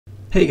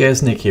Hey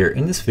guys, Nick here.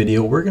 In this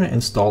video, we're going to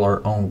install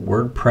our own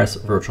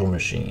WordPress virtual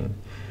machine.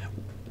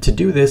 To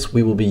do this,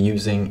 we will be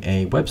using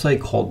a website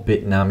called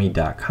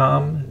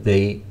bitnami.com.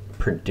 They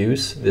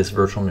produce this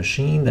virtual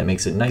machine that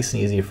makes it nice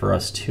and easy for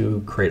us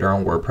to create our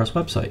own WordPress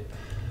website.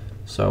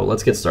 So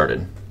let's get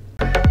started.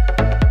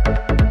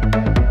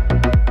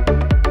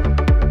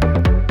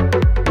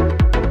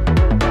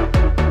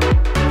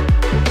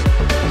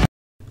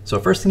 So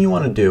first thing you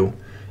want to do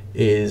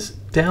is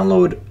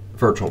download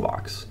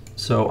Virtualbox.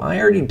 So I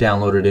already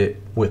downloaded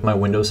it with my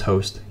Windows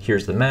host.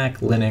 Here's the Mac,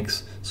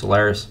 Linux,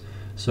 Solaris.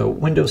 So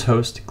Windows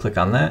host, click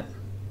on that.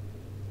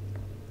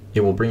 It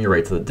will bring you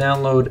right to the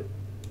download.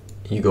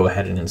 You go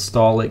ahead and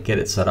install it, get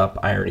it set up.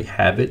 I already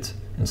have it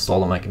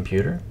installed on my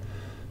computer.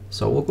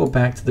 So we'll go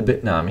back to the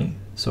Bitnami.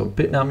 So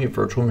Bitnami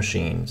virtual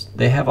machines,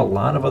 they have a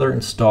lot of other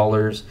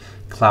installers,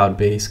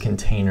 cloud-based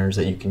containers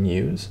that you can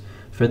use.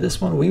 For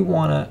this one, we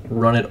want to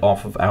run it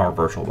off of our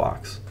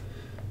Virtualbox.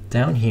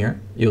 Down here,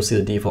 you'll see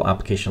the default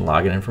application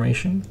login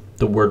information,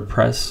 the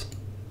WordPress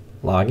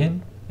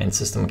login, and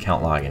system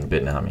account login,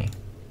 Bitnami.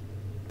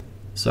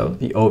 So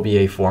the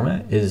OVA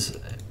format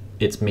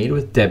it's made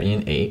with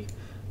Debian 8.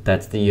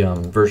 That's the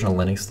version of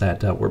Linux that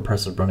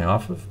WordPress is running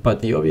off of. But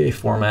the OVA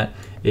format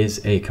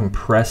is a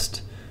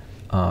compressed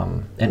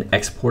and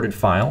exported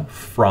file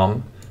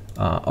from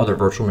other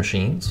virtual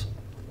machines.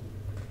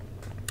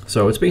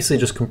 So it's basically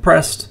just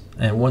compressed,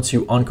 and once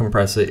you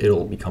uncompress it,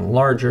 it'll become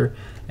larger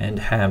and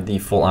have the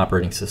full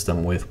operating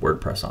system with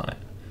WordPress on it.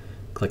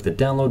 Click the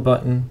download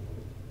button.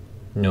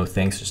 No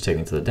thanks, just take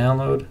me to the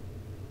download.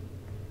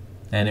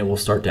 And it will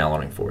start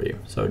downloading for you.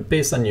 So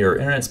based on your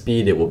internet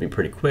speed, it will be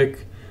pretty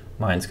quick.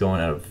 Mine's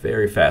going at a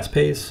very fast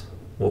pace.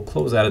 We'll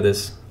close out of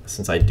this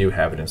since I do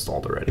have it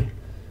installed already.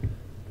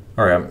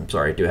 Or I'm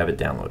sorry, I do have it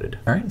downloaded.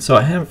 All right, so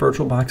I have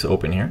Virtualbox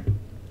open here.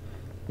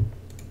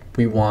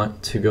 We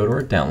want to go to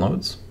our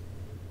downloads.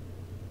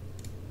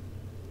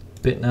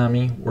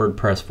 Bitnami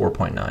WordPress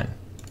 4.9.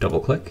 Double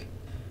click.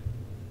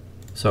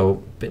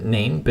 So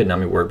name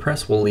Bitnami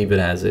WordPress, we'll leave it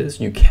as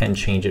is. You can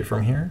change it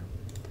from here.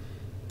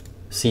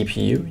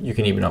 CPU, you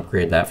can even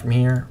upgrade that from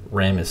here.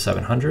 RAM is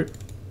 700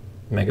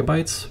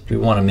 megabytes. We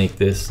want to make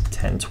this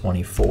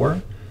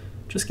 1024.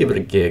 Just give it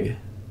a gig.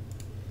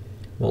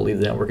 We'll leave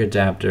the network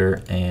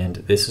adapter, and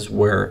this is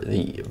where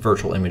the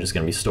virtual image is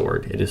going to be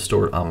stored. It is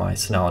stored on my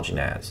Synology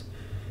NAS.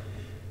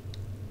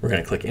 We're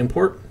going to click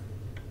import.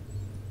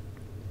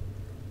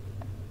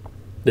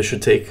 This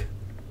should take,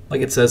 like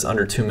it says,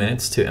 under 2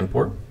 minutes to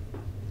import.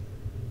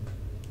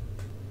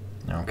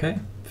 Okay,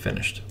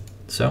 finished.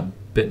 So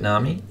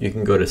Bitnami, you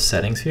can go to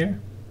settings here,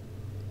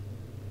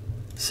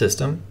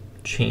 system,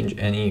 change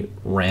any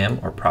RAM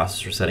or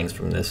processor settings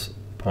from this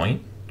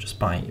point just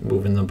by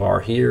moving the bar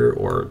here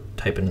or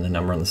typing in the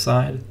number on the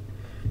side.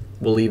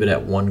 We'll leave it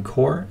at 1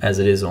 core as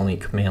it is only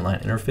command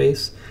line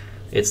interface.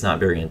 It's not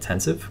very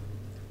intensive.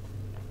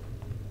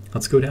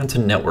 Let's go down to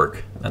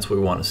network. That's what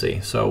we want to see.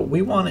 So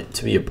we want it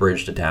to be a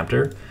bridged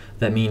adapter.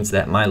 That means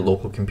that my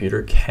local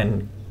computer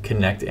can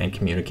connect and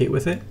communicate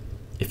with it.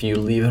 If you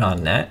leave it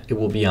on net, it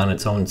will be on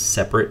its own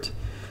separate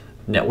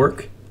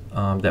network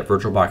that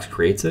Virtualbox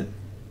creates it.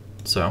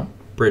 So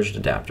bridged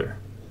adapter.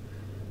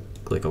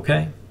 Click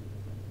OK.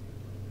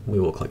 We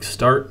will click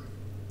Start.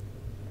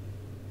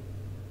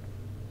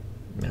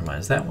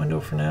 Minimize that window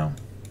for now.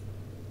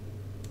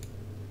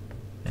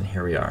 And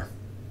here we are.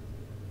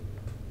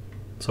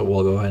 So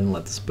we'll go ahead and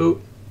let this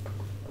boot.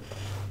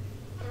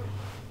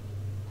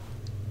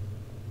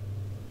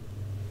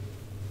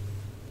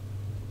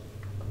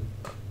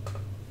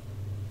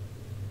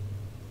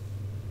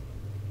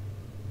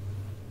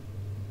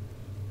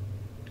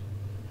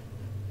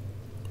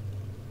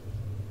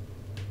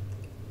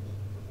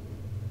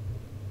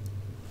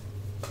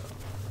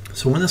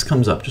 So when this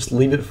comes up, just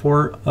leave it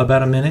for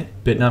about a minute.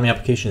 Bitnami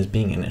application is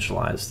being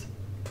initialized.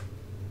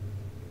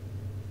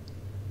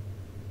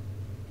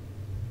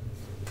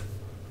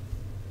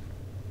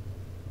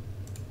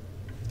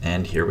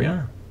 And here we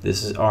are.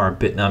 This is our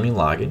Bitnami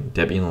login,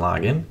 Debian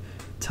login.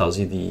 Tells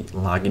you the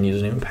login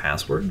username and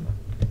password.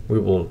 We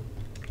will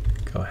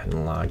go ahead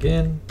and log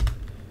in.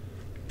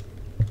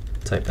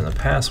 Type in the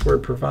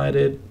password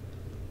provided,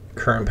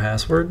 current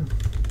password.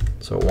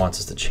 So it wants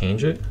us to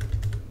change it.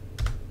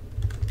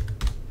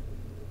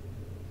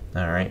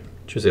 All right,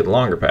 choose a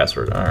longer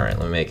password. All right,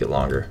 let me make it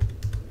longer.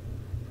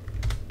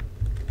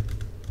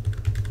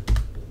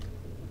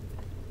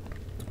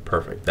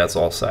 Perfect, that's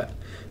all set.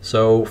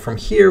 So from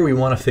here, we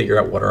want to figure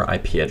out what our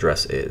IP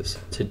address is.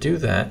 To do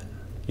that,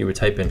 you would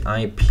type in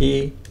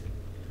IP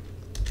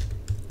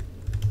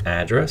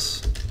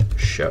address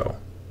show,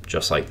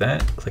 just like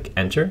that. Click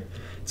enter.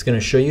 It's going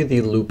to show you the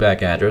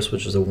loopback address,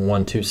 which is a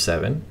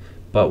 127.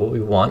 But what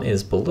we want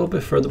is a little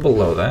bit further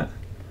below that.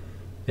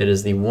 It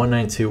is the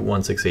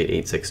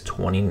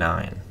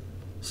 192.168.86.29.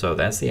 So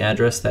that's the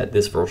address that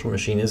this virtual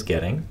machine is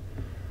getting.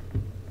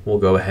 We'll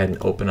go ahead and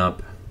open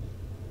up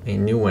a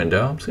new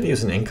window. I'm just going to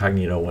use an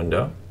incognito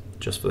window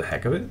just for the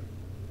heck of it.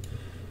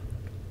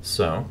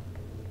 So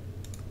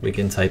we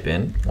can type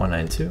in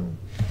 192.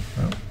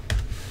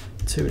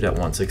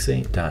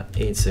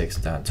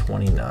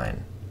 2.168.86.29.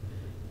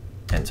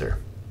 Enter.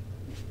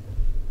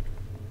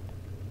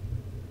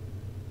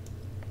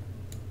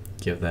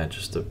 Give that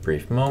just a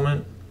brief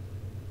moment.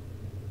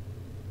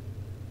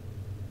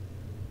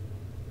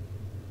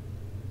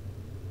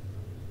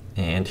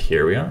 And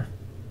here we are.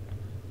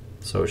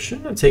 So it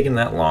shouldn't have taken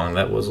that long.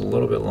 That was a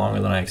little bit longer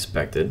than I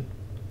expected.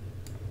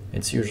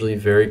 It's usually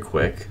very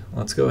quick.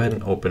 Let's go ahead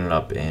and open it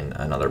up in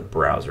another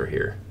browser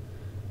here.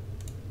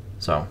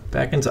 So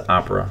back into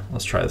Opera.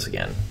 Let's try this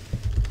again.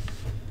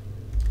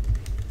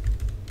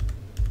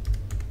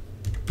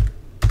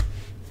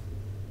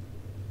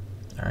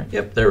 All right,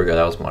 yep, there we go.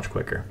 That was much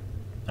quicker.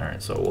 All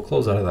right, so we'll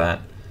close out of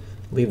that.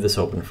 Leave this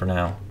open for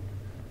now.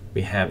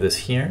 We have this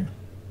here.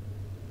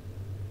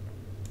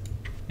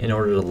 In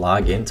order to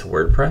log into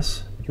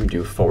WordPress, you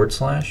do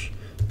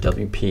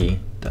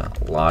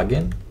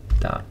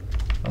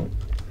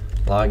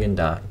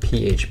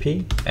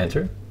 /wp.login.php,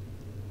 enter.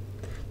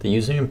 The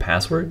username and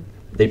password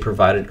they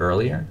provided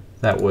earlier,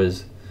 that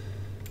was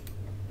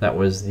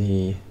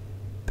the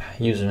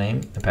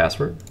username and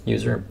password,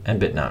 user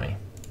and Bitnami.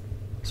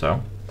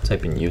 So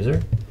type in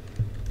user,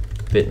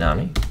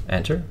 Bitnami,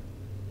 enter.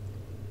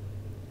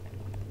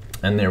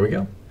 And there we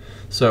go.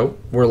 So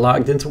we're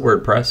logged into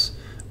WordPress.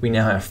 We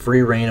now have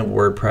free reign of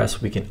WordPress.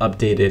 We can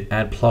update it,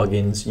 add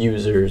plugins,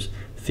 users,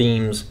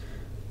 themes,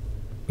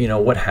 you know,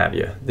 what have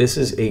you. This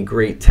is a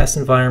great test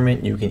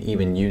environment. You can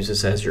even use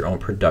this as your own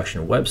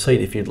production website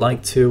if you'd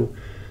like to.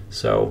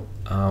 So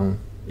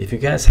if you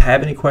guys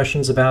have any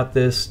questions about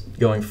this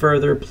going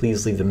further,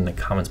 please leave them in the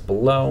comments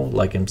below.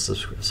 Like and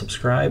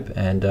subscribe,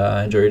 and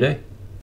enjoy your day.